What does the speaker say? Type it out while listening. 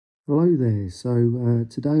Hello there, so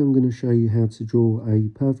today I'm going to show you how to draw a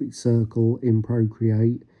perfect circle in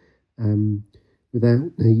Procreate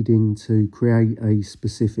without needing to create a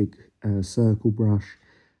specific circle brush,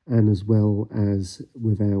 and as well as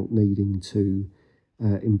without needing to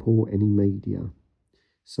import any media.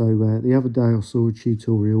 So the other day I saw a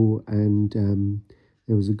tutorial and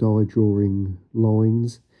there was a guy drawing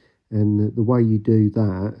lines, and the way you do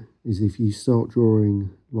that is if you start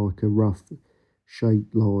drawing like a rough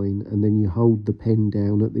shaped line and then you hold the pen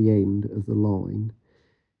down at the end of the line,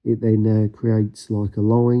 it then creates like a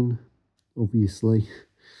line, obviously,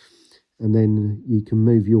 and then you can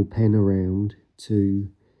move your pen around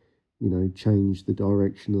to, change the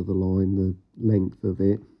direction of the line, the length of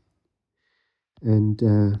it. And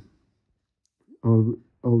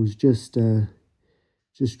I was just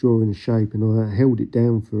drawing a shape, and I held it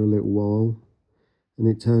down for a little while and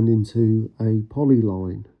it turned into a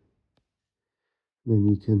polyline. Then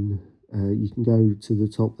you can go to the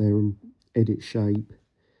top there and edit shape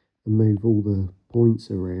and move all the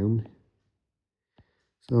points around.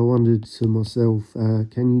 So I wondered to myself,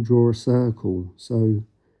 can you draw a circle? So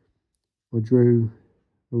I drew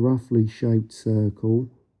a roughly shaped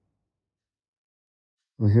circle.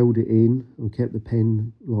 I held it in and kept the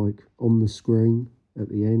pen like on the screen at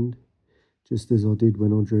the end, just as I did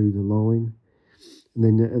when I drew the line. And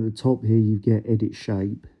then at the top here you get edit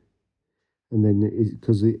shape. And then,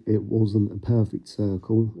 because it wasn't a perfect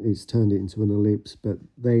circle, it's turned it into an ellipse. But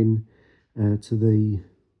then to the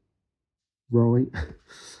right, I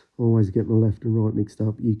always get my left and right mixed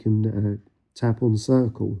up, you can tap on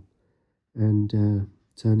circle and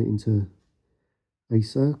turn it into a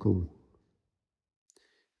circle.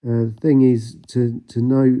 The thing is to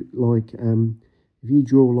note, like, if you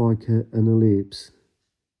draw like an ellipse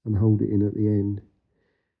and hold it in at the end,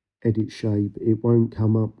 edit shape, it won't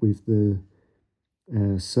come up with the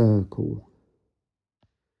circle.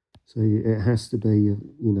 So it has to be,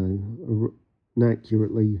 not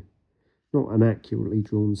an accurately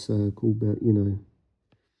drawn circle, but and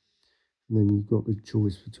then you've got the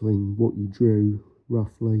choice between what you drew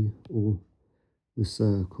roughly or the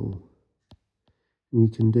circle. And you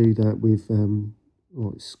can do that with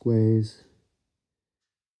like squares.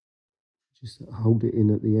 Just hold it in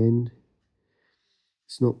at the end.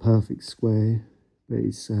 It's not perfect square, but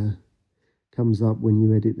it's comes up when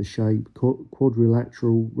you edit the shape: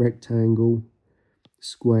 quadrilateral, rectangle,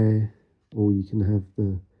 square, or you can have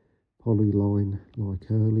the polyline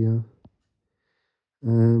like earlier.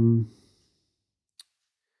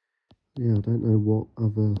 Yeah, I don't know what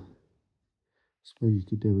other, I suppose you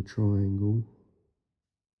could do a triangle.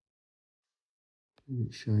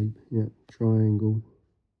 Edit shape, yeah, triangle.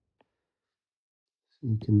 So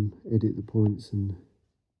you can edit the points and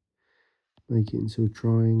make it into a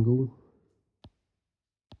triangle.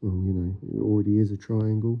 Well, it already is a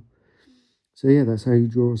triangle. So yeah, that's how you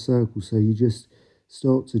draw a circle. So you just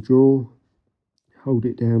start to draw, hold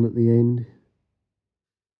it down at the end,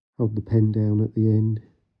 hold the pen down at the end,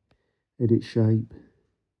 edit shape,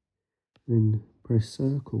 then press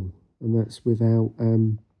circle. And that's without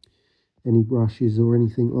any brushes or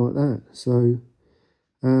anything like that. So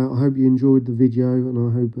I hope you enjoyed the video, and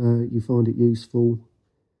I hope you find it useful,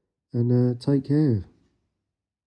 and take care.